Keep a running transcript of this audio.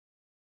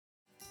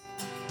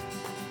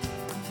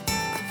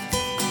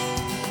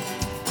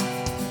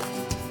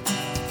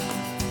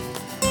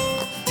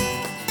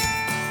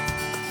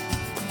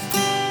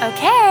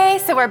Okay,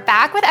 so we're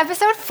back with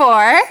episode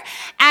 4,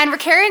 and we're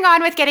carrying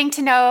on with getting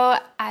to know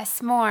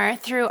us more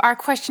through our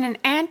question and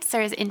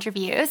answers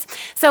interviews.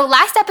 So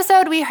last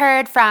episode we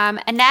heard from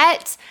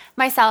Annette,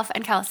 myself,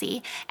 and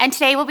Kelsey, and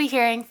today we'll be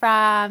hearing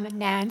from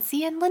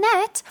Nancy and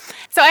Lynette.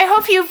 So I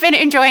hope you've been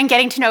enjoying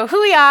getting to know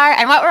who we are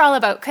and what we're all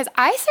about, because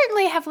I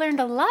certainly have learned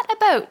a lot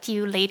about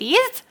you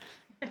ladies.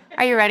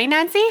 Are you ready,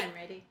 Nancy? I'm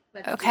ready.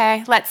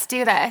 Let's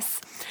do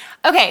this.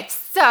 Okay,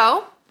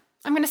 so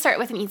I'm going to start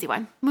with an easy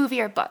one.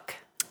 Movie or book?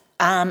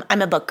 I'm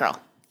a book girl.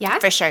 Yeah?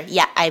 For sure.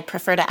 Yeah, I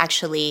prefer to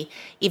actually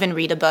even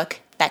read a book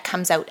that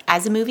comes out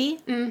as a movie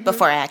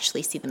before I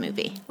actually see the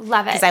movie.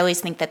 Love it. Because I always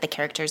think that the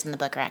characters in the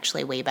book are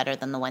actually way better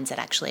than the ones that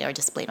actually are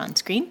displayed on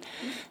screen.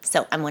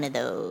 So I'm one of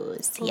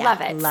those. Yeah, Love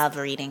it. Love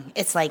reading.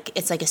 It's like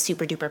a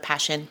super duper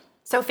passion.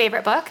 So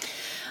favorite book?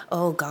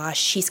 Oh gosh,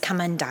 She's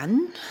Come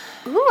Undone.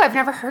 Ooh, I've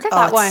never heard of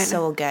that one. It's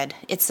so good.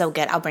 It's so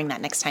good. I'll bring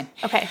that next time.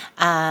 Okay.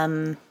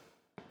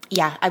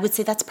 Yeah, I would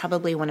say that's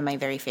probably one of my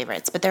very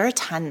favorites. But there are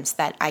tons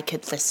that I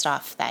could list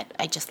off that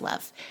I just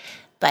love.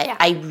 But Yeah.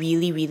 I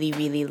really, really,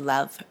 really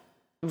love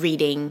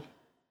reading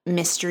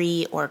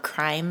mystery or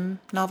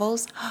crime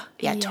novels.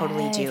 Yeah,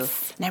 totally do.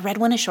 Yes. And I read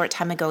one a short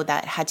time ago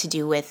that had to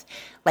do with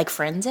like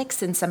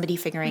forensics and somebody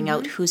figuring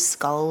out whose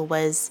skull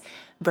was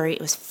buried.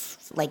 It was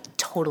like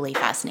totally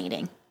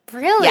fascinating.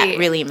 Really? Yeah,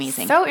 really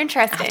amazing. So I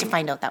interesting. have to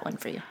find out that one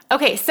for you.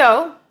 Okay,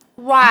 so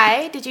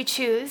why did you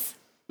choose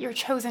your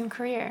chosen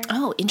career?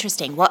 Oh,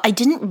 interesting. Well, I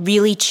didn't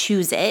really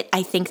choose it.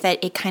 I think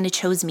that it kind of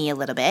chose me a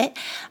little bit.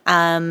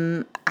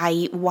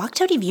 I walked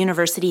out of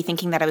university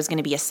thinking that I was going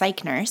to be a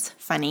psych nurse,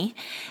 funny,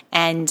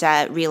 and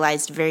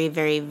realized very,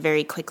 very,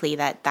 very quickly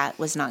that that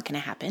was not going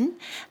to happen.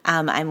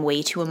 I'm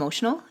way too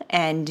emotional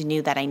and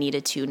knew that I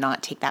needed to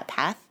not take that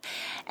path.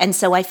 And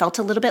so I felt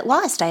a little bit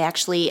lost. I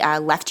actually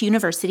left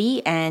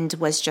university and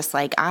was just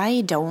like,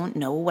 I don't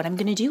know what I'm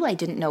going to do. I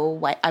didn't know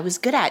what I was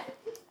good at.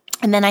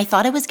 And then I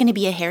thought I was going to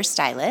be a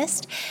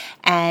hairstylist.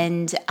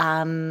 And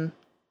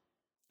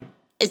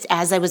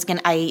as I was going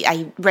to,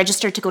 I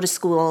registered to go to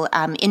school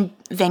in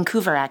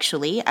Vancouver,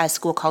 actually, a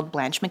school called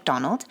Blanche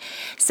Macdonald.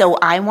 So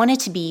I wanted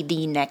to be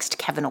the next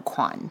Kevin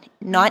Aucoin,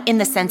 not in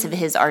the sense of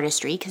his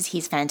artistry, because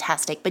he's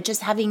fantastic, but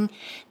just having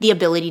the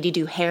ability to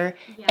do hair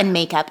and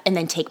makeup and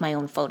then take my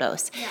own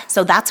photos. Yeah.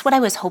 So that's what I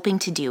was hoping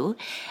to do.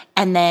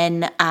 And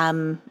then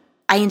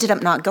I ended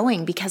up not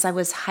going because I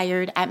was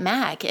hired at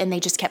MAC, and they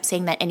just kept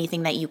saying that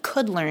anything that you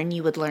could learn,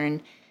 you would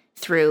learn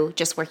through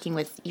just working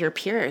with your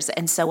peers.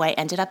 And so I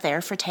ended up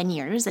there for 10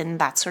 years, and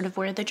that's sort of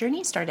where the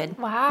journey started.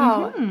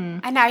 Wow.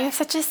 And now you have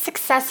such a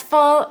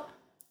successful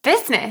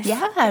business.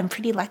 Yeah, I'm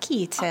pretty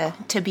lucky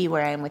to be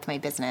where I am with my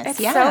business.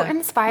 It's so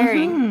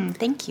inspiring.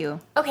 Thank you.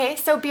 Okay,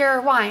 so beer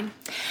or wine?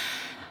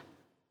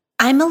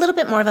 I'm a little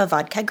bit more of a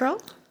vodka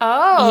girl.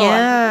 Oh.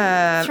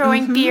 Yeah.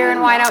 Throwing beer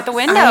and wine out the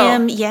window. I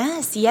am,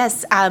 yes.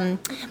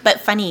 But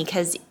funny,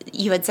 because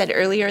you had said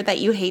earlier that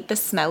you hate the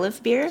smell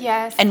of beer.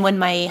 Yes. And when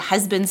my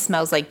husband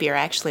smells like beer,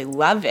 I actually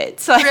love it.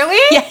 So Really?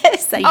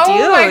 Yes, I do.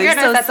 Oh my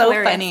goodness, that's so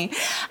hilarious.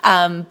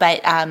 funny. But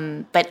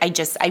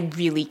I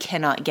really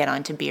cannot get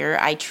onto beer.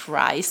 I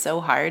try so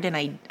hard and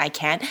I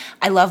can't.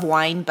 I love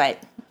wine, but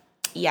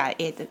yeah,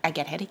 I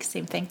get headaches,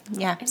 same thing.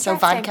 Yeah. So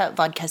Interesting.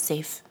 vodka's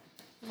safe.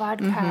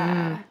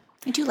 Vodka.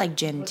 I do like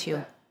gin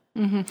too.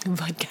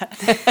 Vodka.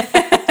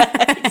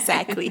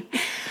 Exactly.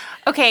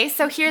 Okay,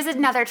 so here's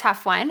another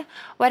tough one.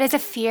 What is a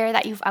fear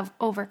that you've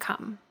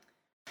overcome?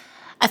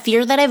 A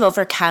fear that I've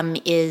overcome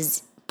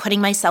is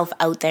putting myself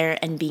out there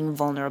and being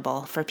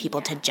vulnerable for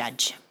people to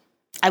judge.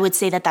 I would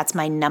say that that's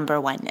my number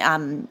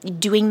one.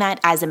 Doing that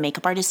as a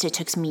makeup artist, it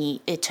took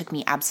me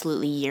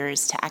absolutely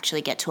years to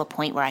actually get to a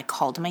point where I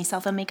called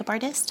myself a makeup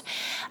artist.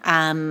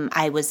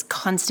 I was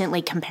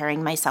constantly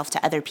comparing myself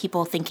to other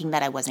people, thinking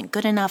that I wasn't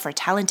good enough or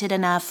talented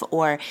enough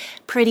or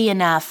pretty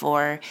enough,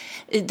 or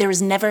there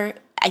was never,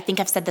 I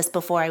think I've said this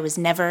before, I was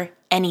never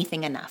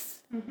anything enough,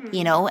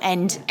 you know,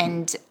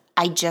 and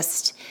I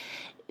just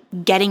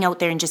getting out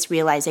there and just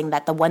realizing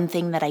that the one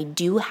thing that I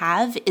do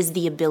have is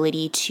the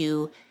ability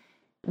to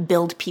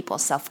build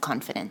people's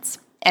self-confidence.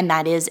 And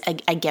that is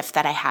a gift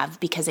that I have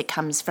because it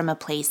comes from a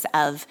place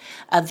of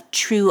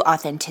true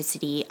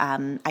authenticity.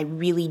 I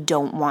really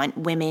don't want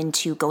women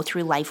to go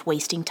through life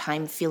wasting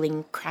time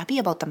feeling crappy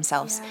about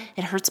themselves. Yeah.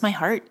 It hurts my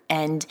heart.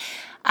 And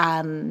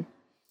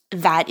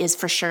that is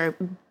for sure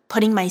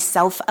putting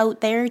myself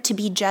out there to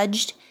be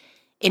judged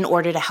in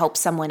order to help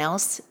someone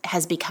else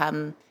has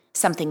become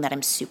something that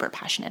I'm super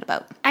passionate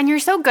about. And you're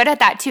so good at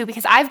that too,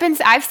 because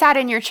I've sat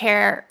in your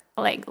chair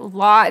like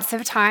lots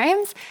of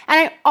times, and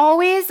I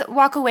always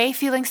walk away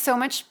feeling so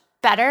much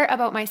better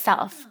about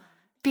myself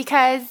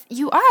because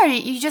you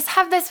just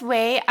have this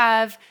way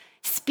of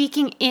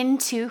speaking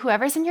into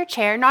whoever's in your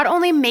chair, not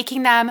only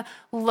making them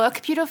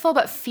look beautiful,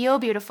 but feel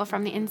beautiful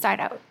from the inside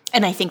out.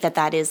 And I think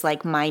that is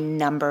like my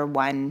number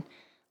one,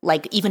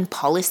 like even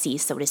policy,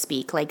 so to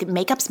speak. Like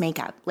makeup's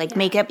makeup. Like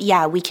makeup,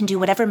 we can do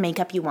whatever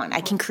makeup you want.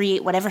 I can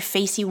create whatever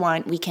face you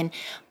want. We can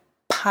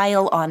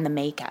pile on the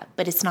makeup,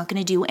 but it's not going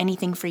to do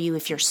anything for you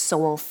if your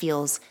soul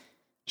feels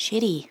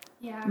Shitty.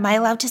 Yeah. Am I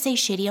allowed to say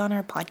shitty on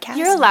our podcast?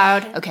 You're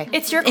allowed. Okay.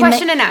 It's your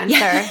question and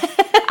answer.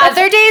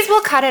 Other days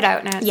we'll cut it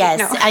out, Nancy. Yes,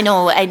 No. I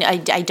know.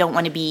 I don't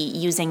want to be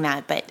using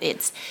that, but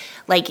it's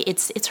like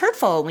it's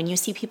hurtful when you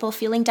see people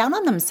feeling down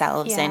on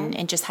themselves Yeah.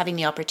 and just having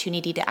the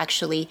opportunity to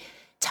actually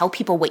tell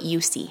people what you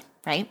see,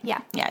 right?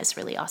 Yeah. Yeah, it's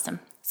really awesome.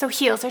 So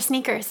heels or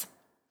sneakers?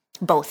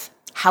 Both.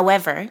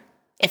 However,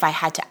 if I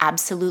had to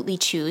absolutely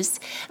choose,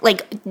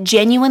 like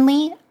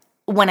genuinely,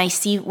 when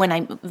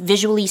I'm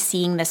visually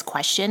seeing this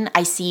question,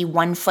 I see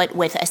one foot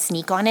with a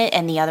sneak on it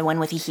and the other one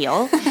with a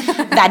heel.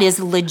 That is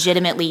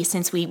legitimately,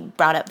 since we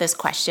brought up this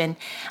question.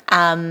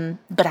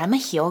 But I'm a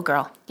heel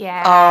girl.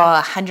 Yeah.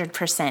 Oh,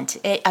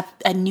 100%.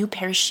 A new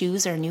pair of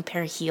shoes or a new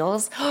pair of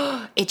heels,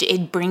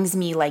 it brings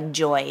me like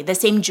joy. The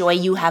same joy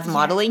you have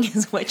modeling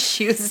is what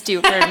shoes do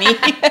for me.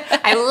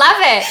 I love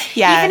it.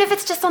 Yeah. Even if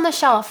it's just on the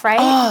shelf, right?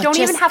 Oh, you don't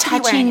even have to be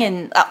wearing touching it.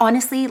 and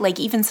honestly, like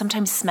even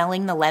sometimes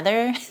smelling the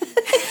leather.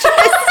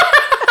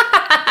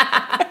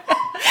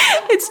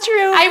 It's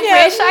true. I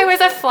wish I was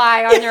a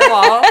fly on your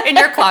wall in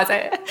your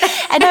closet.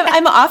 And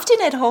I'm often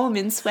at home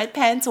in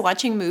sweatpants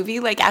watching a movie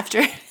like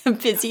after a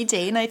busy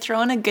day, and I throw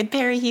on a good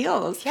pair of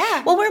heels.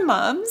 Yeah. Well, we're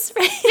moms,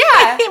 right?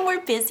 Yeah. And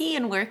we're busy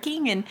and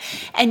working,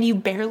 and you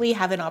barely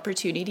have an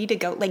opportunity to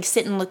go like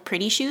sit and look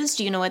pretty shoes.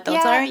 Do you know what those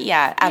Yeah. are?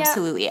 Yeah,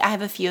 absolutely. I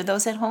have a few of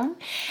those at home,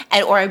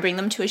 or I bring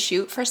them to a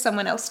shoot for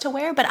someone else to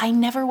wear, but I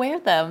never wear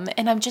them.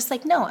 And I'm just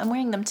like, no, I'm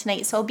wearing them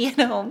tonight, so I'll be at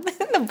home.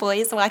 And the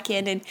boys walk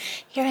in, and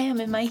here I am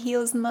in my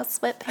heels and my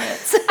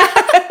sweatpants.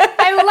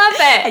 I love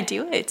it. I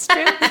do it. It's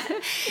true.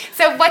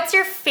 So what's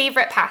your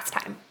favorite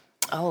pastime?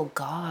 Oh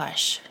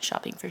gosh,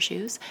 shopping for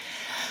shoes.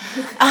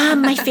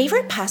 My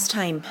favorite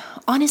pastime,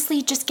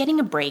 honestly, just getting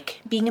a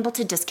break, being able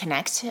to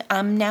disconnect.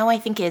 Now I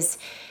think is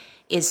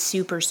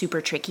super,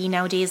 super tricky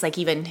nowadays. Like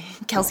even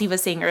Kelsey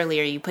was saying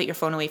earlier, you put your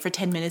phone away for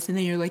 10 minutes and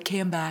then you're like, okay,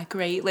 I'm back,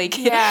 right? Like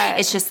Yeah.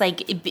 it's just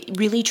like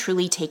really,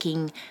 truly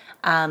taking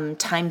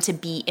time to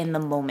be in the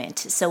moment.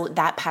 So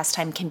that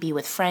pastime can be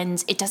with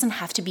friends. It doesn't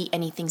have to be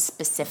anything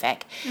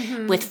specific.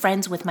 With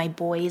friends, with my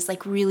boys,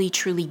 like really,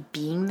 truly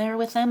being there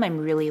with them. I'm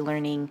really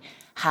learning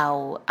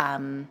how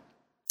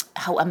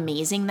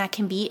amazing that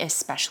can be,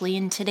 especially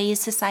in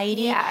today's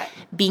society. Yeah.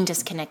 Being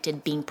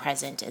disconnected, being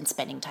present, and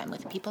spending time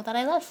with people that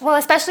I love. Well,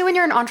 especially when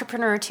you're an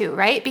entrepreneur too,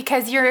 right?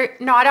 Because you're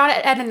not on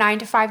at a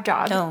 9-to-5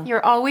 job. No.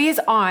 You're always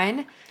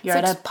on. You're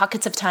at a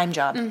pockets of time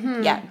job.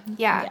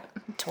 Yeah.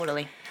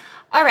 Totally.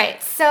 All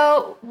right.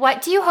 So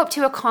what do you hope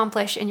to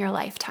accomplish in your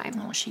lifetime?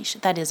 Oh,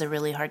 sheesh. That is a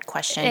really hard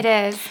question. It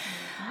is.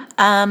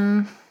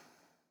 I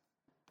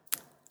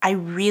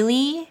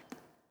really...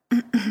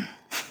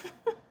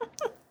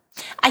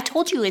 I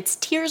told you it's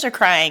tears or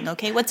crying,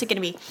 okay? What's it going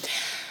to be?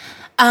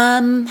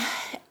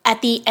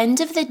 At the end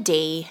of the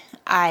day,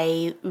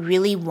 I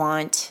really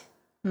want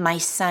my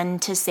son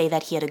to say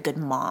that he had a good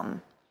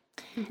mom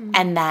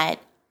and that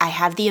I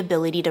have the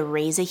ability to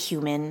raise a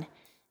human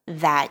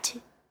that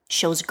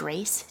shows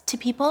grace to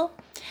people,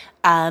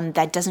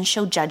 that doesn't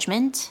show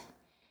judgment,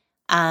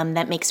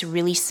 that makes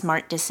really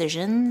smart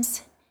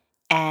decisions,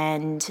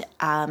 and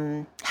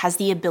has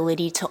the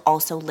ability to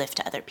also lift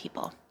other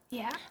people.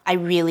 Yeah.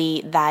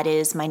 That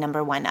is my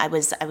number one. I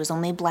was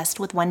only blessed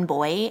with one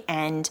boy,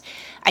 and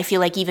I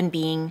feel like even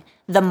being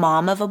the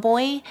mom of a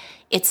boy,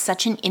 it's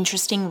such an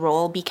interesting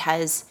role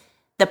because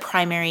the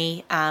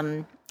primary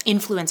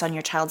influence on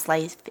your child's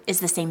life is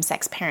the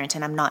same-sex parent,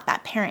 and I'm not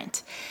that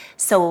parent.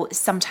 So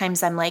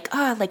sometimes I'm like,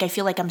 I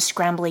feel like I'm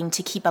scrambling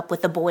to keep up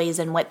with the boys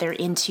and what they're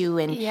into,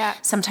 and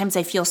sometimes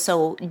I feel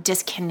so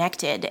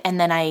disconnected. And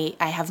then I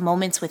have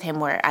moments with him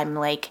where I'm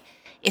like,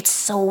 it's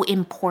so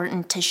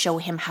important to show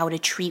him how to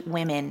treat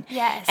women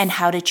and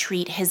how to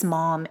treat his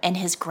mom and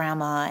his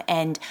grandma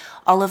and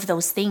all of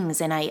those things.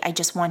 And I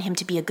just want him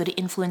to be a good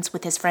influence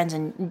with his friends.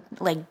 And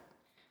like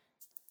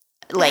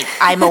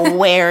I'm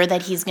aware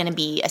that he's going to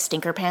be a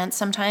stinker pants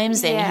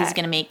sometimes and he's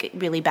going to make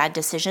really bad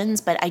decisions.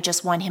 But I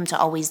just want him to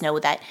always know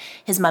that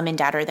his mom and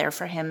dad are there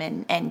for him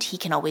and he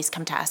can always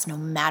come to us no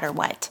matter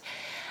what.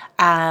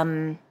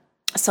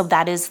 So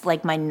that is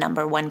like my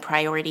number one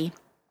priority.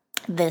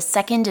 The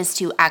second is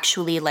to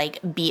actually like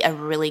be a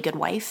really good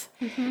wife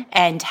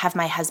and have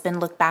my husband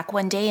look back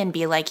one day and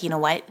be like, you know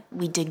what,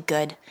 we did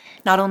good.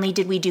 Not only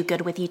did we do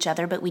good with each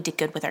other, but we did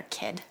good with our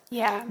kid.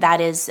 Yeah.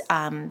 That is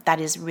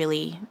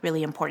really,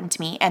 really important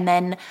to me. And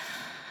then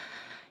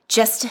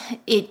just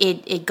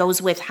it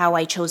goes with how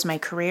I chose my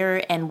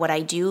career and what I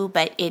do,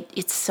 but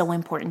it's so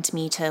important to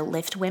me to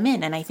lift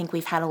women. And I think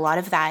we've had a lot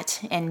of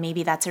that. And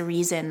maybe that's a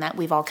reason that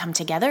we've all come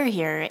together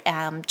here.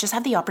 Just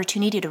have the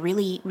opportunity to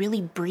really,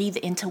 really breathe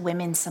into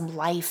women some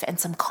life and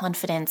some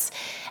confidence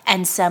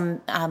and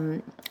some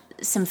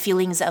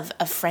feelings of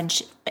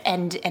friendship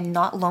and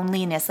not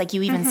loneliness. Like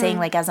you even saying,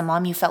 like as a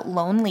mom, you felt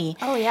lonely.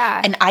 Oh,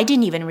 yeah. And I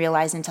didn't even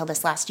realize until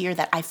this last year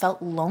that I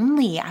felt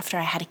lonely after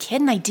I had a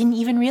kid, and I didn't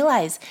even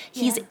realize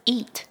he's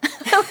 8.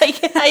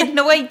 Like I had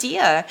no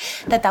idea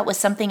that was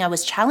something I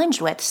was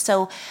challenged with.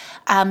 So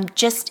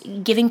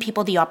Just giving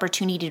people the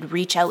opportunity to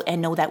reach out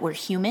and know that we're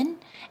human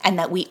and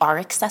that we are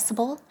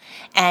accessible.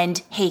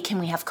 And hey, can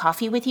we have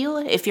coffee with you?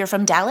 If you're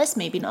from Dallas,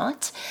 maybe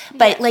not.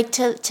 But like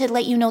to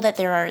let you know that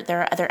there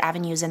are other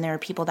avenues and there are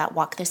people that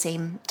walk the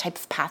same type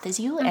of path as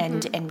you,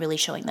 and really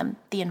showing them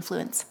the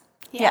influence.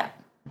 Yeah.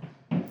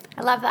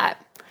 I love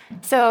that.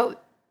 So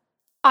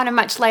on a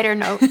much lighter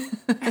note,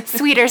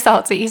 sweet or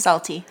salty?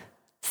 Salty.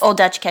 Old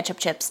Dutch ketchup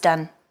chips,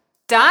 done.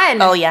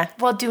 Done. Oh, yeah.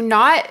 Well, do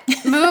not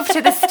move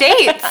to the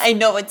States. I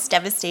know, it's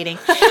devastating.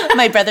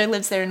 My brother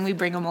lives there and we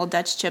bring him Old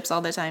Dutch chips all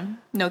the time.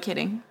 No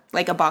kidding.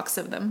 Like a box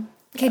of them.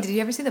 Okay, did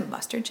you ever see the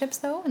mustard chips,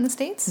 though, in the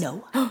States?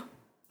 No.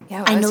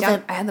 Yeah, when I was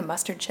young, I had the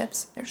mustard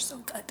chips. They're so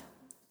good.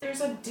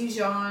 There's a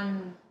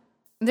Dijon.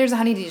 There's a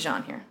honey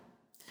Dijon here.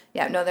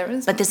 Yeah, no, there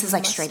was. But this is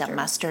like straight up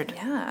mustard.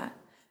 Yeah.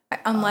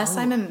 Unless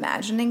I'm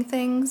imagining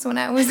things when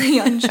I was a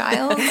young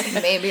child.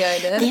 Maybe I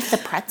did. They have the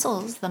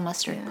pretzels, the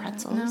mustard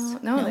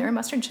pretzels. No, they were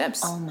mustard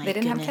chips. Oh my They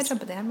didn't have goodness. ketchup,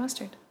 but they had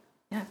mustard.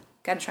 Yeah.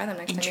 Gotta try them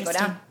next time you go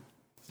down.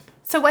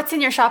 So what's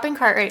in your shopping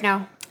cart right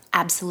now?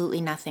 Absolutely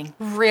nothing.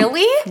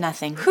 Really?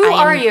 Nothing. Who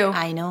are you?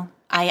 I know.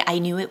 I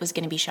knew it was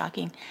going to be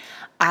shocking.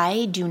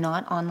 I do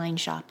not online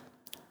shop.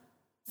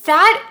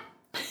 That,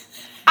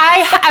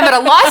 I am at a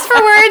loss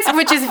for words,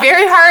 which is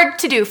very hard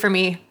to do for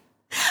me.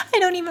 I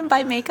don't even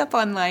buy makeup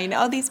online.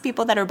 All these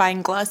people that are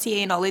buying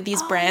Glossier and all of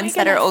these brands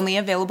that are only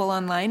available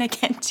online, I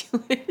can't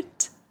do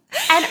it.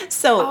 And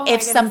So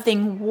if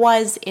something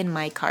was in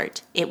my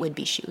cart, it would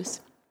be shoes.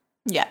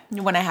 Yeah,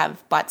 when I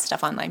have bought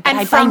stuff online. But And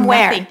I from buy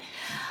where? nothing.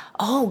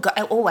 Oh,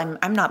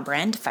 I'm not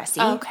brand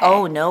fussy. Okay.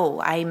 Oh no,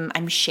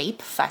 I'm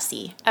shape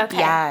fussy. Okay.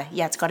 Yeah,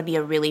 it's got to be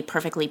a really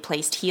perfectly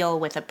placed heel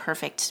with a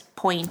perfect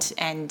point,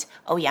 and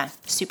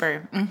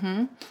super.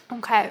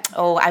 Okay.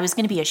 Oh, I was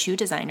going to be a shoe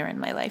designer in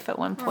my life at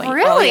one point. Oh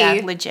Really?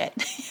 yeah, legit.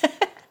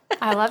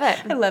 I love it.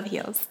 I love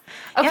heels.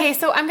 Okay,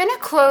 so I'm going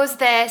to close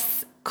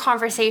this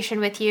conversation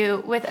with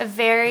you with a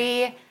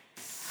very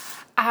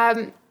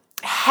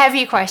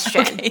heavy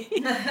question. Okay.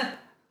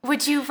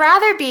 Would you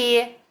rather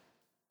be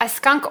a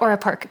skunk or a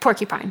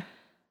porcupine?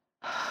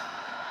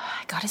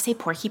 I gotta say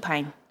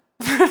porcupine,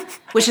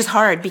 which is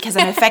hard because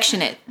I'm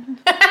affectionate,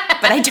 but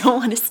I don't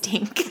want to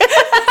stink.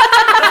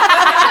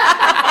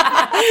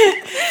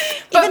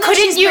 But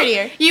couldn't you?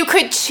 Prettier. You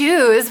could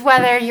choose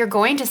whether you're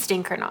going to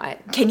stink or not.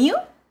 Can you?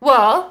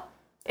 Well,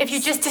 if you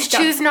just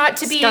choose not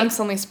to be. Skunks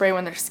only spray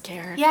when they're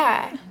scared.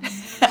 Yeah.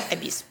 I'd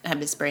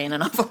be spraying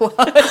an awful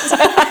lot.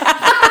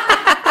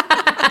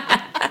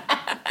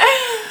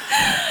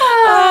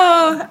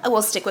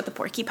 We'll stick with the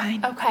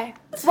porcupine. Okay.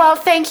 Well,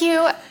 thank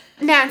you,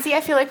 Nancy.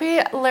 I feel like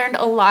we learned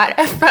a lot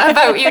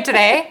about you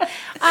today.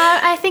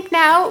 I think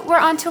now we're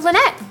on to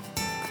Lynette.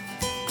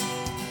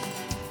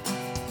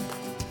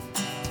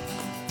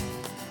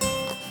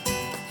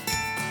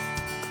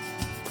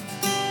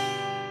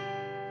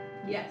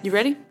 You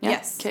ready? Yeah?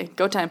 Yes. Okay,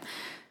 go time.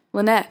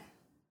 Lynette,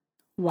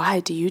 why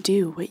do you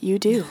do what you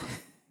do?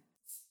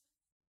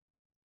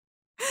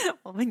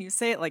 Well, when you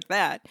say it like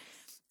that,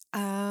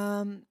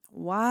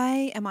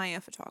 why am I a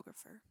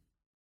photographer?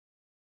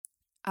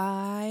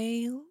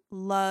 I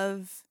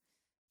love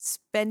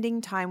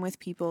spending time with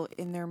people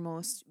in their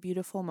most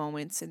beautiful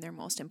moments, in their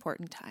most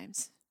important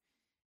times.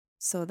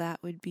 So that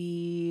would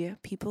be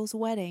people's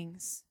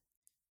weddings,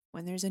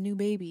 when there's a new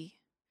baby,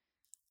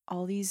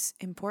 all these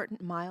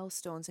important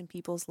milestones in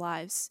people's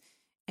lives.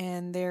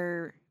 And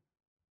they're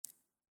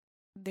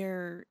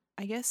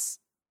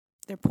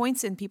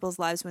points in people's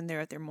lives when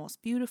they're at their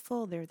most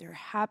beautiful, they're their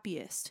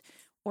happiest,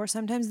 or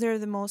sometimes they're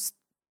the most,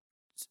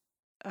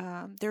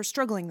 they're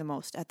struggling the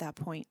most at that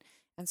point.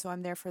 And so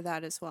I'm there for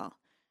that as well.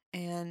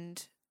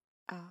 And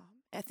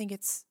I think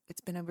it's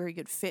been a very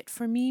good fit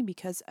for me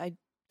because I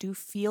do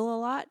feel a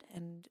lot,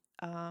 and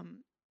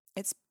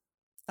it's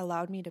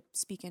allowed me to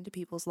speak into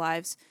people's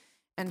lives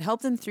and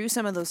help them through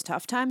some of those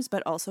tough times,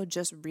 but also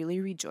just really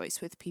rejoice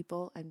with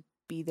people and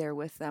be there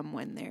with them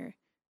when they're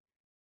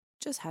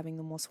just having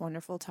the most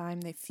wonderful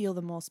time. They feel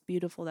the most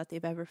beautiful that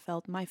they've ever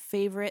felt. My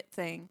favorite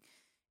thing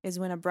is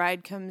when a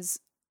bride comes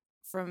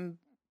from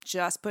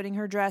just putting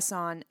her dress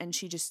on and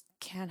she just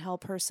can't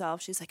help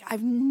herself. She's like,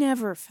 I've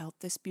never felt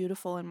this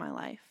beautiful in my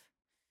life.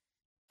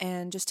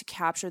 And just to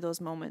capture those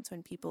moments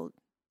when people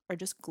are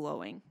just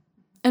glowing.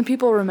 And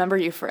people remember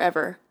you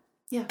forever.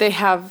 Yeah. They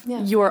have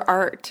your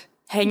art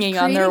hanging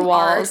on their Creating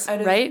walls, art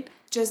out of right?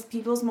 Just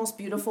people's most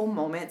beautiful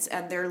moments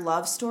and their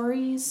love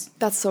stories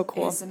That's so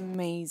cool. is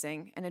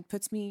amazing. And it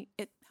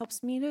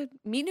helps me to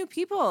meet new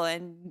people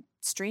and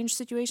strange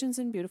situations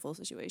and beautiful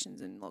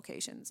situations and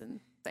locations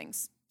and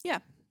things. Yeah,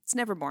 it's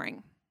never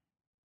boring.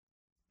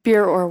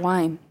 Beer or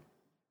wine?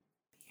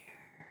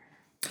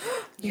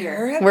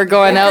 Beer. We're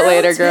going out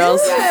later,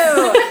 girls.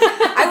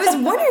 I was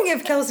wondering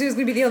if Kelsey was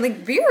going to be the only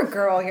beer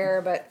girl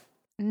here, but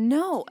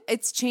No,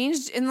 it's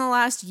changed in the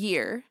last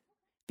year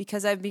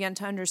because I've begun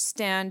to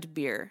understand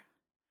beer.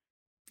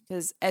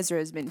 Because Ezra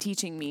has been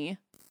teaching me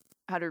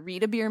how to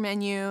read a beer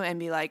menu and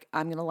be like,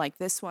 I'm going to like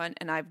this one.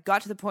 And I've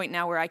got to the point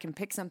now where I can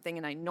pick something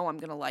and I know I'm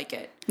going to like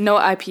it. No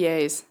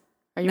IPAs.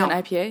 Are you No.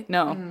 an IPA?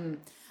 No.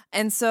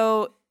 And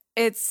so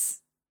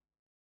it's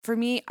for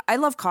me, I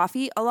love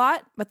coffee a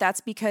lot, but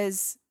that's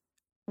because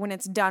when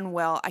it's done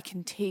well, I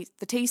can taste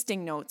the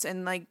tasting notes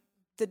and like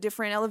the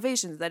different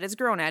elevations that it's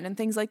grown at and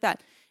things like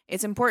that.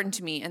 It's important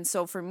to me. And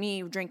so for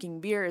me, drinking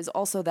beer is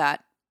also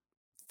that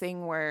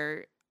thing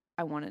where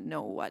I want to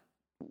know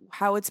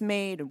how it's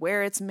made,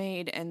 where it's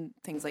made, and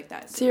things like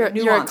that. So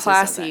you're a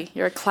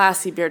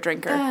classy beer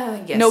drinker.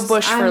 Yes. No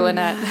Bush for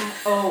Lynette.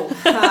 Oh,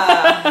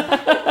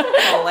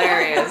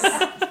 hilarious.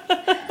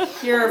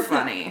 You're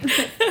funny.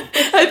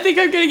 I think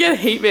I'm gonna get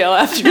hate mail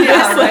after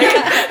this.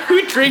 Like,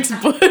 who drinks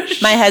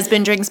Bush? My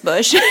husband drinks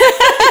Bush.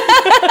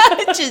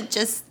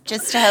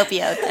 just to help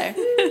you out there.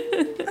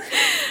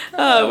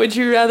 Would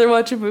you rather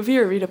watch a movie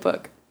or read a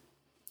book?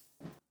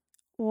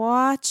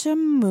 Watch a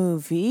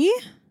movie,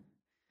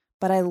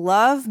 but I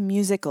love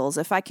musicals.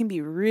 If I can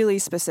be really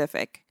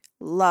specific,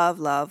 love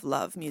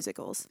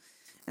musicals.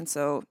 And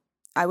so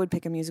I would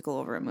pick a musical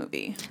over a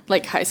movie.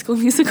 Like High School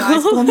Musical? High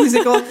School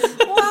Musical.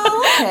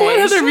 Well, okay, what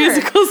other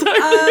musicals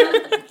are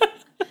there?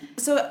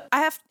 So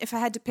if I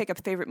had to pick a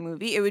favorite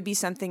movie, it would be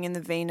something in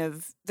the vein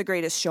of The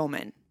Greatest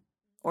Showman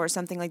or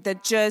something like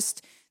that.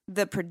 Just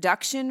the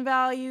production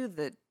value,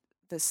 the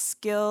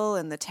skill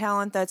and the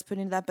talent that's put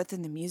into that, but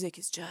then the music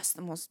is just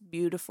the most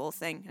beautiful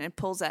thing, and it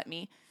pulls at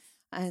me.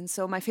 And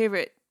so my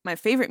favorite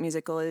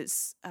musical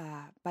is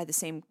by the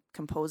same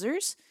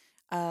composers,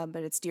 but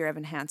it's Dear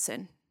Evan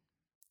Hansen.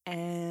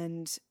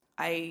 And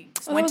I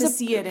went to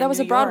see it in New York. That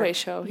was a Broadway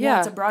show. Yeah,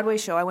 it's a Broadway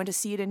show. I went to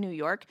see it in New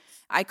York.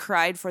 I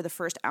cried for the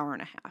first hour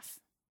and a half.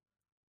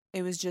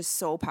 It was just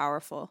so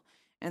powerful.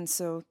 And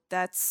so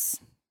that's,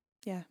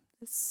 yeah.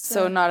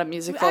 So not a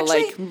musical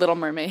like Little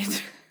Mermaid.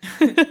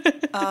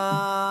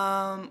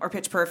 Or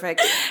Pitch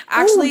Perfect.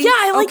 Actually, yeah,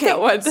 I like that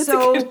one. That's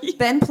so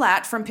Ben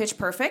Platt from Pitch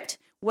Perfect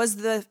was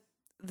the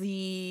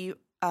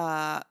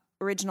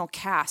original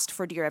cast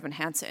for Dear Evan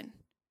Hansen.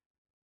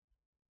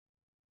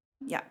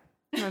 Yeah.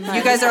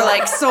 You guys are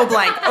like so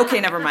blank.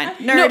 Okay, never mind.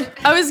 Nerd. No,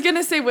 I was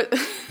gonna say what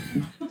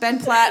Ben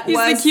Platt he's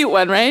was the cute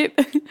one, right?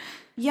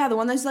 Yeah, the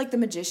one that's like the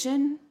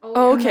magician.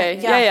 Oh, okay.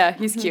 Yeah.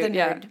 He's cute. The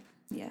Yeah. nerd.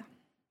 Yeah.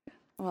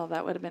 Well,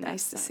 that would have been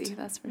nice to see.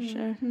 That's for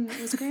sure.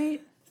 It was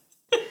great.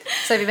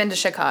 So have you been to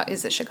Chicago?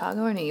 Is it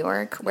Chicago or New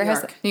York? Where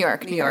has New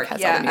York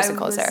has all the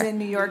musicals I was there. in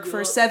New York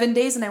for 7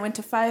 days, and I went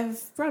to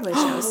 5 Broadway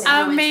shows.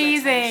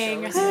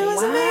 Amazing. It was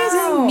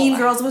amazing. Mean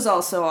Girls was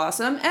also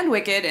awesome, and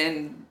Wicked,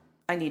 and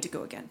I need to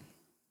go again.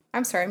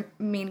 I'm sorry,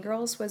 Mean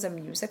Girls was a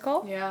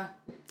musical? Yeah.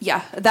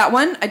 Yeah, that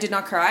one, I did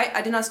not cry.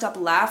 I did not stop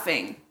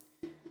laughing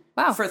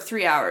Wow. for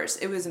 3 hours.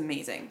 It was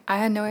amazing. I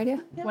had no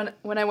idea.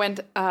 When I went,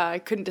 I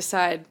couldn't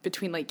decide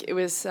between like it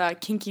was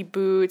Kinky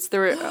Boots.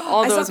 There were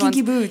all those saw ones.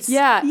 Kinky Boots.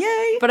 Yeah.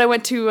 Yay. But I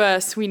went to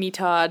Sweeney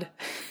Todd.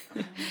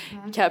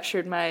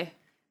 Captured my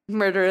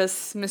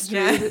murderous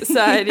mystery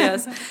side.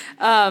 Yes.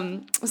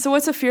 So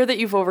what's a fear that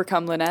you've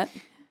overcome, Lynette?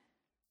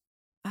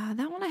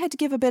 That one I had to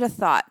give a bit of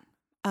thought.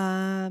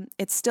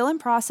 It's still in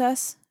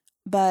process,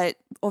 but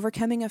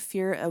overcoming a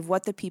fear of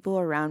what the people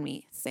around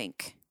me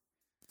think.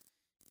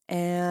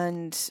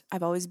 And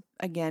I've always,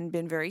 again,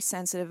 been very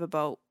sensitive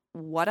about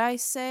what I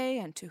say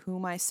and to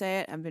whom I say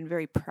it. I've been a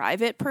very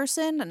private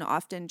person and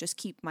often just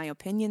keep my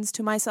opinions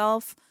to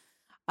myself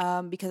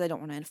because I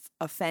don't want to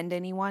offend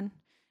anyone.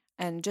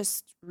 And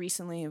just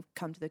recently I've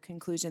come to the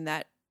conclusion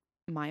that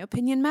my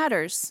opinion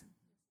matters.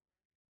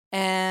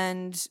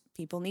 And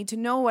people need to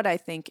know what I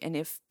think. And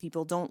if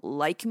people don't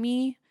like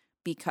me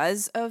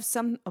because of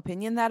some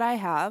opinion that I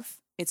have,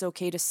 it's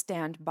okay to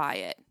stand by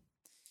it.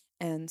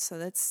 And so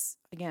that's,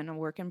 again, a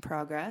work in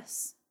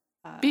progress.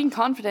 Being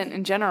confident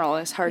in general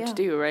is hard to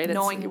do, right?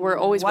 Knowing we're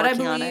always what I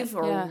working believe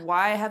on it. or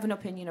why I have an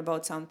opinion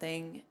about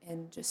something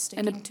and just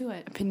sticking to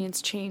it.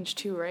 Opinions change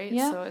too, right?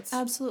 Yeah, so it's,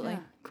 absolutely. Yeah,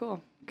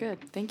 cool. Good.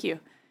 Thank you.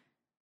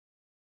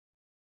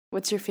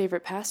 What's your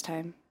favorite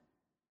pastime?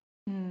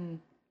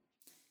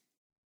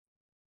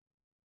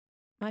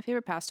 My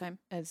favorite pastime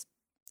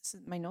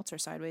my notes are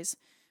sideways.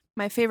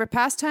 My favorite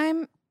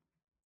pastime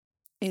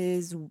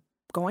is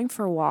going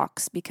for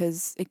walks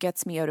because it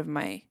gets me out of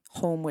my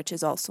home, which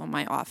is also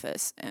my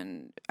office.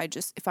 And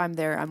if I'm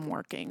there, I'm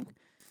working.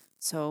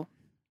 So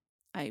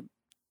I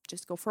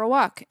just go for a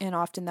walk. And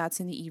often that's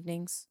in the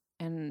evenings.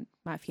 And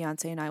my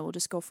fiance and I will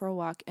just go for a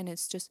walk. And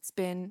it's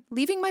been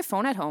leaving my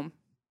phone at home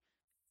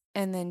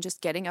and then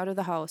just getting out of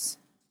the house.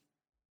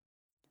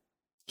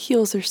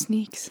 Heels or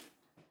sneaks?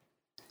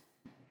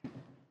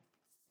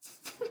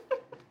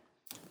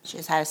 She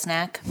just had a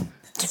snack.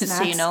 Just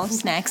so you know,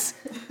 snacks.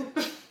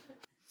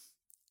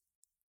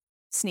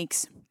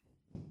 Sneaks.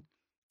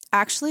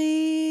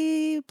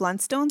 Actually,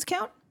 Blundstones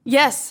count?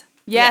 Yes.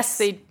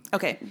 They.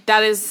 Okay.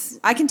 That is.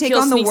 I can take heel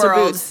on the sneaks or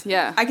world. boots.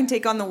 Yeah. I can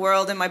take on the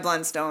world in my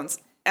Blundstones,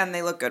 and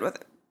they look good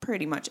with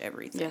pretty much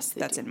everything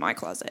that's in my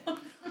closet.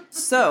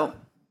 So,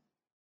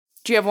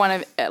 do you have one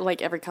of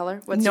like every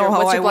color? What's no, your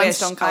I wish.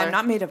 Blundstone color? I'm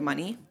not made of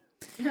money,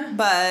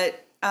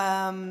 but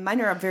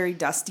mine are a very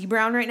dusty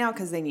brown right now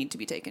because they need to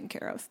be taken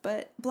care of.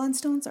 But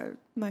Blundstones are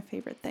my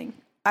favorite thing.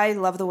 I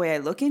love the way I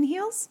look in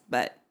heels,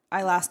 but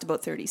I last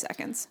about 30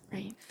 seconds.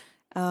 Right.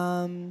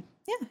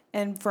 Yeah.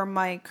 And for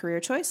my career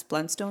choice,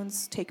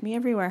 Blundstones take me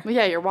everywhere. Well,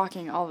 yeah, you're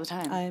walking all the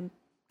time. I'm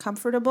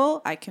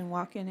comfortable. I can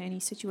walk in any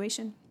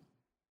situation.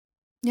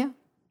 Yeah.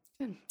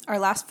 Good. Our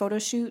last photo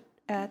shoot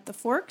at the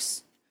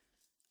Forks,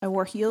 I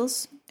wore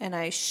heels and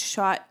I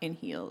shot in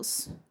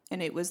heels.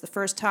 And it was the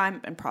first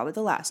time and probably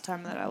the last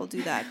time that I will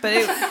do that. But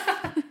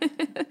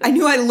I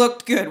knew I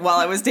looked good while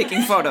I was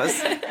taking photos.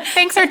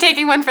 Thanks for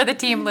taking one for the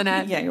team,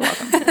 Lynette. Yeah, you're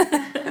welcome.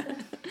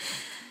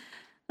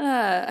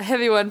 A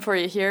heavy one for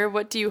you here.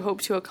 What do you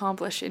hope to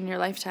accomplish in your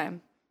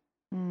lifetime?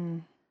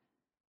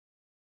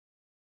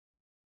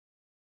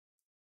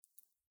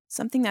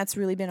 Something that's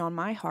really been on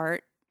my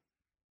heart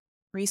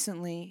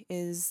recently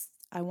is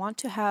I want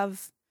to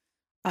have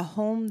a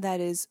home that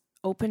is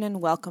open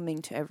and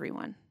welcoming to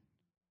everyone.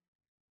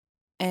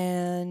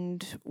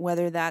 And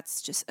whether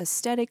that's just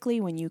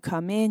aesthetically, when you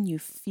come in, you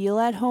feel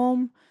at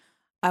home.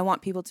 I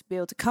want people to be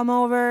able to come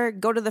over,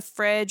 go to the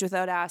fridge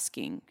without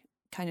asking,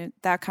 kind of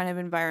that kind of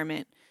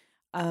environment.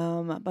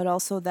 But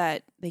also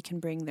that they can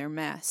bring their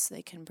mess,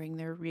 they can bring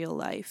their real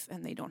life,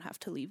 and they don't have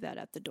to leave that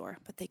at the door.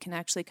 But they can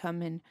actually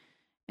come in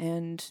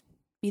and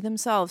be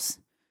themselves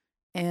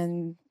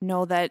and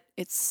know that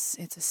it's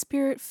a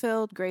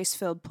spirit-filled,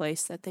 grace-filled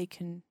place that they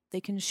can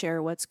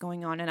share what's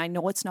going on. And I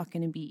know it's not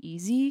going to be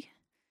easy.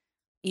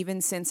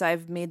 Even since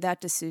I've made that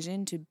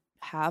decision to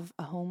have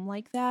a home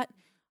like that,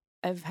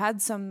 I've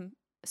had some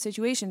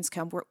situations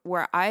come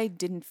where I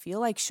didn't feel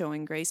like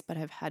showing grace, but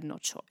I've had no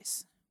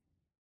choice.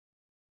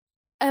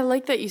 I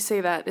like that you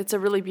say that. It's a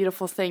really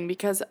beautiful thing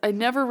because I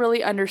never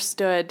really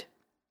understood,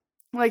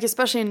 like,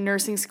 especially in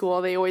nursing school,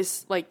 they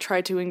always, like,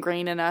 try to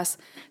ingrain in us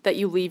that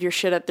you leave your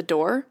shit at the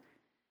door.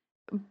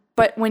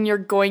 But when you're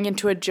going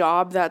into a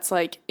job that's,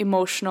 like,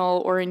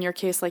 emotional, or in your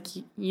case, like,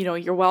 you know,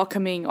 you're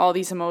welcoming all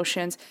these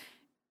emotions,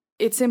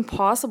 it's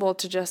impossible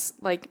to just,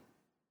 like,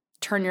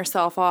 turn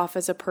yourself off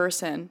as a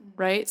person,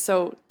 right?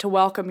 So to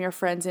welcome your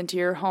friends into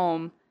your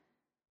home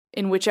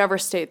in whichever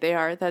state they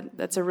are,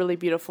 that's a really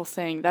beautiful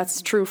thing.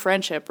 That's true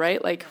friendship,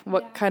 right? Like,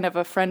 what kind of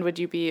a friend would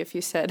you be if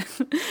you said,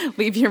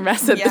 leave your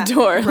mess at the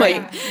door,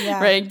 right,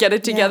 like, right, get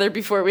it together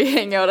before we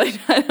hang out.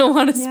 I don't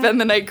want to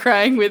spend the night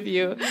crying with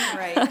you.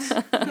 Right,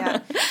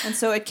 yeah. And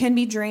so it can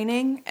be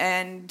draining,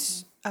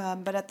 and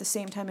but at the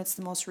same time, it's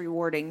the most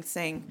rewarding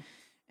thing.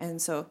 And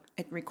so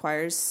it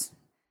requires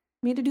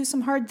me to do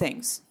some hard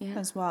things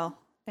as well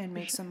and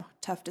make some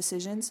tough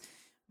decisions.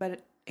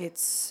 But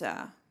it's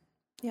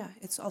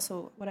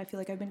also what I feel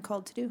like I've been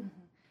called to do.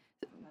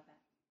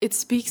 It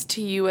speaks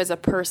to you as a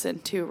person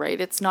too, right?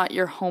 It's not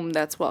your home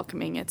that's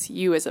welcoming, it's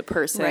you as a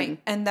person. Right.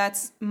 And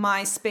that's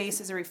my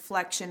space is a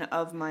reflection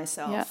of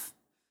myself.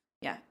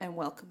 Yeah. And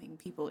welcoming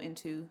people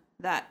into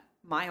that,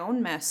 my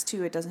own mess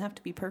too. It doesn't have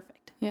to be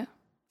perfect. Yeah.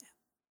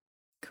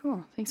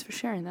 Cool. Thanks for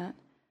sharing that.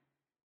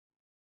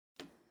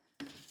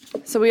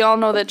 So we all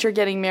know that you're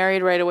getting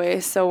married right away.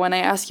 So when I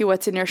ask you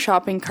what's in your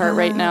shopping cart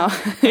right now,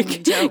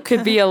 it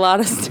could be a lot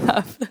of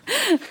stuff.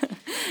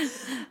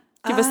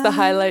 Give us the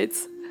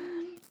highlights.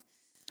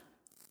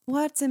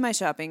 What's in my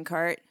shopping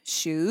cart?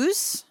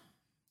 Shoes,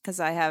 because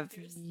I have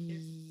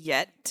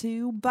yet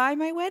to buy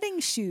my wedding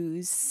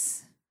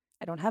shoes.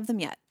 I don't have them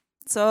yet.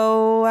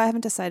 So I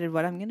haven't decided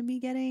what I'm going to be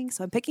getting.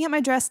 So I'm picking up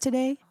my dress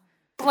today.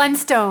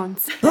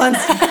 Blundstones.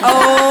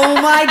 Oh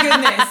my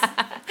goodness.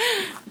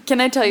 Can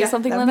I tell you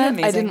something, that would be Lynette?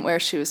 I amazing. didn't wear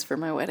shoes for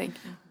my wedding.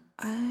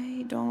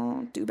 I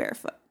don't do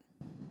barefoot.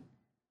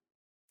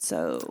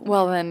 So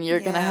Well, then you're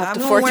going to have I'm to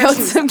gonna fork wear out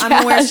shoes. some I'm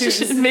gonna wear cash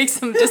shoes. and make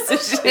some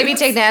decisions. Maybe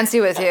take Nancy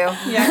with you.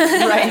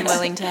 yeah, right. I'm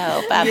willing to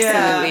help.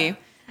 Absolutely.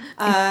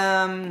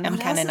 I'm I'm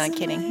kind of not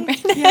kidding.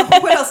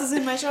 What else is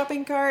in my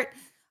shopping cart?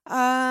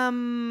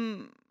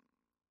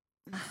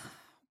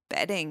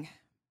 Bedding.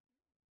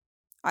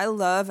 I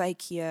love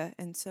IKEA,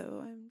 and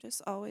so I'm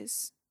just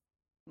always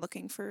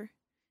looking for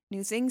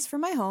new things for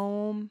my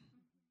home.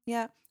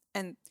 Yeah,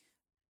 and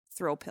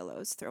throw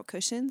pillows, throw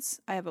cushions.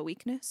 I have a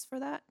weakness for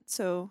that.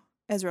 So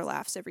Ezra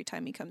laughs every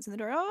time he comes in the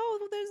door.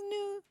 Oh, there's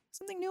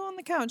something new on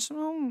the couch.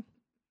 Oh.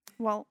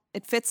 Well,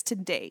 it fits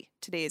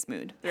today's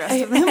mood. The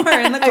rest of them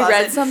are in the closet. I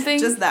read something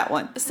just that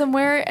one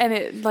somewhere, and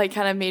it like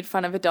kind of made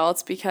fun of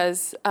adults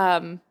because,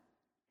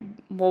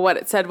 what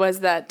it said was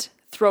that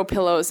throw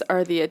pillows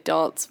are the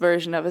adult's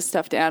version of a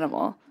stuffed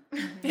animal.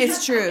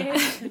 It's true.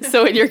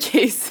 So in your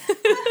case,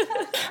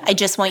 I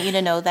just want you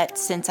to know that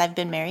since I've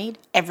been married,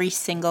 every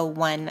single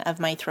one of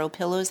my throw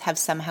pillows have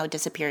somehow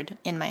disappeared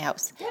in my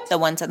house. The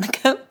ones on the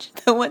couch,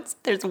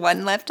 there's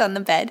one left on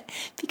the bed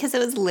because it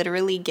was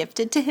literally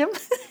gifted to him.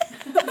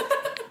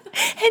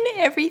 And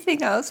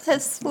everything else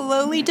has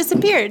slowly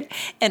disappeared.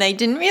 And I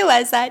didn't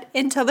realize that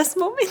until this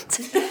moment.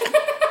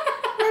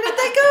 Where did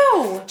they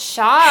go?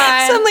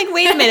 Sean. So I'm like,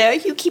 wait a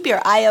minute, you keep your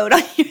eye out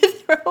on your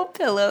throw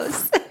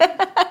pillows.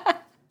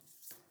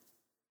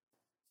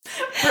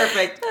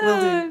 Perfect. Will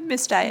do.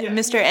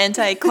 Mr.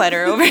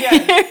 Anti-clutter over here.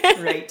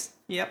 Right.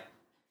 Yep.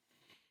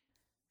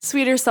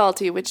 sweet or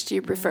salty, which do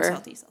you prefer?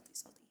 Salty.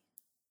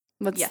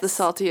 What's Yes. the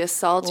saltiest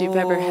salt you've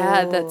ever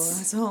had that's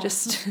salt.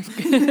 just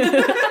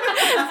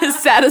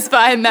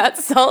satisfying that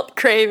salt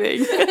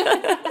craving?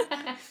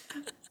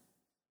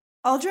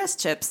 All dressed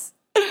chips.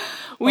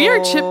 We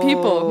are chip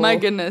people. My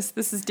goodness,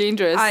 this is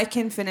dangerous. I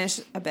can finish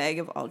a bag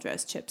of all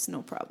dressed chips,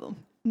 no problem.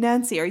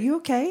 Nancy, are you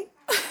okay?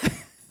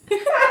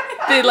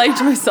 They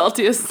liked my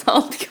salty as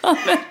salt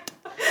comment.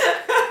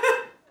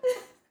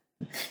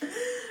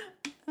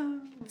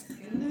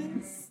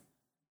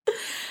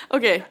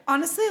 Okay.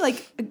 Honestly,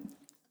 like,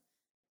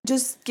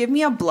 just give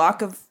me a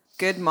block of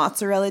good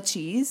mozzarella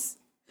cheese.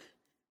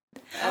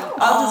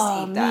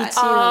 I'll just eat that.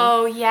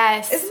 Oh,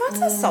 yes. Is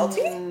mozzarella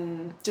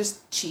salty?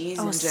 Just cheese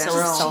Oh, in so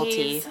general. salty.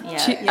 Cheese.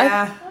 Yeah.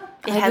 Yeah.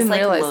 It I has didn't like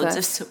realize loads that.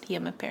 of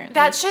sodium apparently.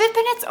 That should have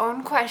been its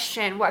own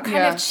question. What kind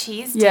Yeah. of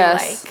cheese do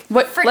Yes. you like?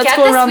 What- Forget let's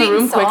go the around the sweet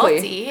room and quickly.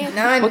 salty.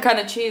 None. What kind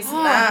of cheese?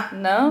 Nah.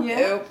 No?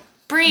 Nope.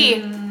 Brie.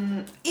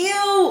 Ew.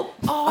 Oh,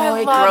 Oh,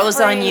 it love grows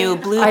on brie. you.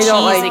 Blue I cheese,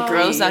 don't like it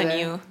grows brie on either.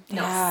 you.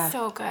 Yeah.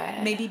 So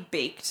good. Maybe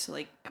baked,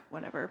 like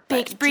whatever.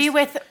 Baked but brie just-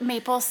 with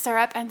maple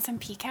syrup and some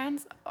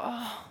pecans.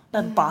 Oh,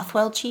 The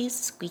Bothwell cheese,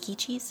 squeaky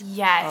cheese.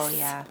 yes. Oh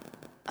yeah.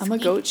 I'm a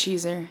goat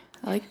cheeser.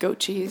 I like goat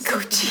cheese.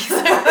 Goat cheese.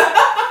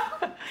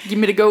 Give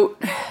me the goat.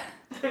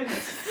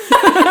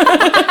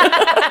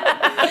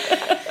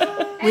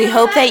 We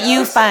hope that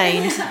you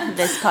find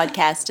this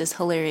podcast as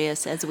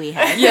hilarious as we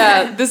have.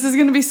 Yeah, this is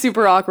going to be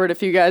super awkward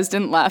if you guys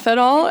didn't laugh at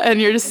all and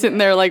you're just sitting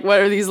there like, what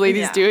are these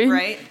ladies doing?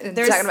 Right? Talking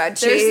about There's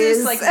this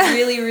cheese. like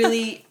really,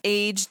 really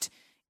aged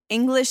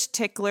English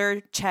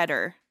tickler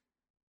cheddar.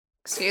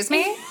 Excuse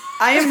me?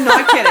 I am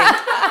not kidding.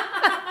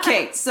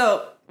 Okay,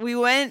 so we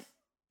went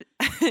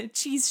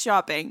cheese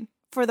shopping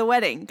for the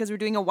wedding because we're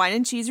doing a wine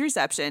and cheese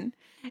reception.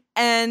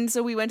 And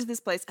so we went to this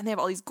place and they have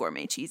all these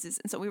gourmet cheeses.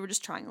 And so we were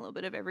just trying a little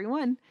bit of every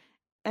one.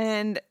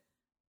 And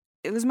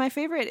it was my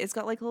favorite. It's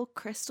got like little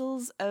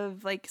crystals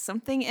of like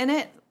something in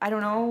it. I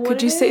don't know what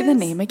Could you it say the is.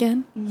 name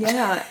again?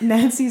 Yeah,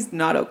 Nancy's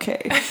not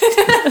okay.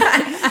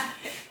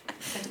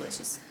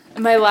 Delicious.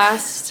 My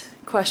last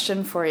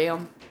question for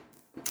you.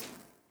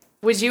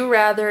 Would you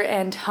rather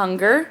end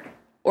hunger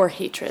or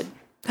hatred?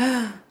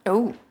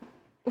 Oh.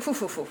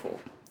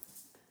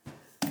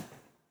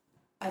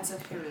 That's a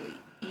really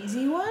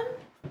easy one.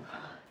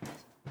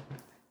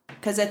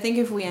 Because I think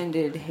if we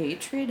ended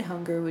hatred,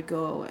 hunger would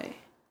go away.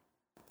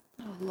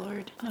 Oh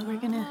Lord. No, we're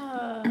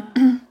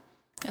gonna.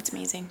 That's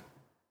amazing.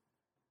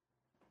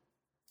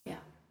 Yeah.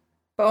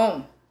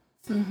 Boom.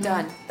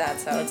 Done.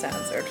 That's how it's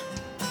answered.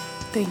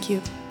 Thank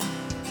you.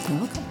 You're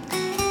welcome.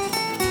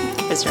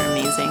 You guys are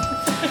amazing.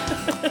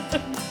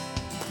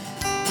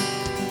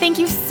 Thank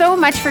you so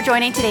much for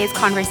joining today's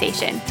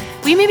conversation.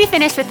 We may be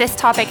finished with this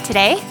topic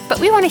today, but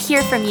we want to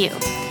hear from you.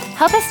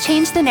 Help us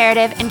change the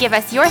narrative and give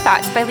us your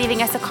thoughts by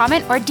leaving us a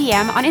comment or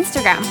DM on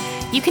Instagram.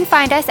 You can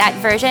find us at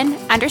version__FIVE.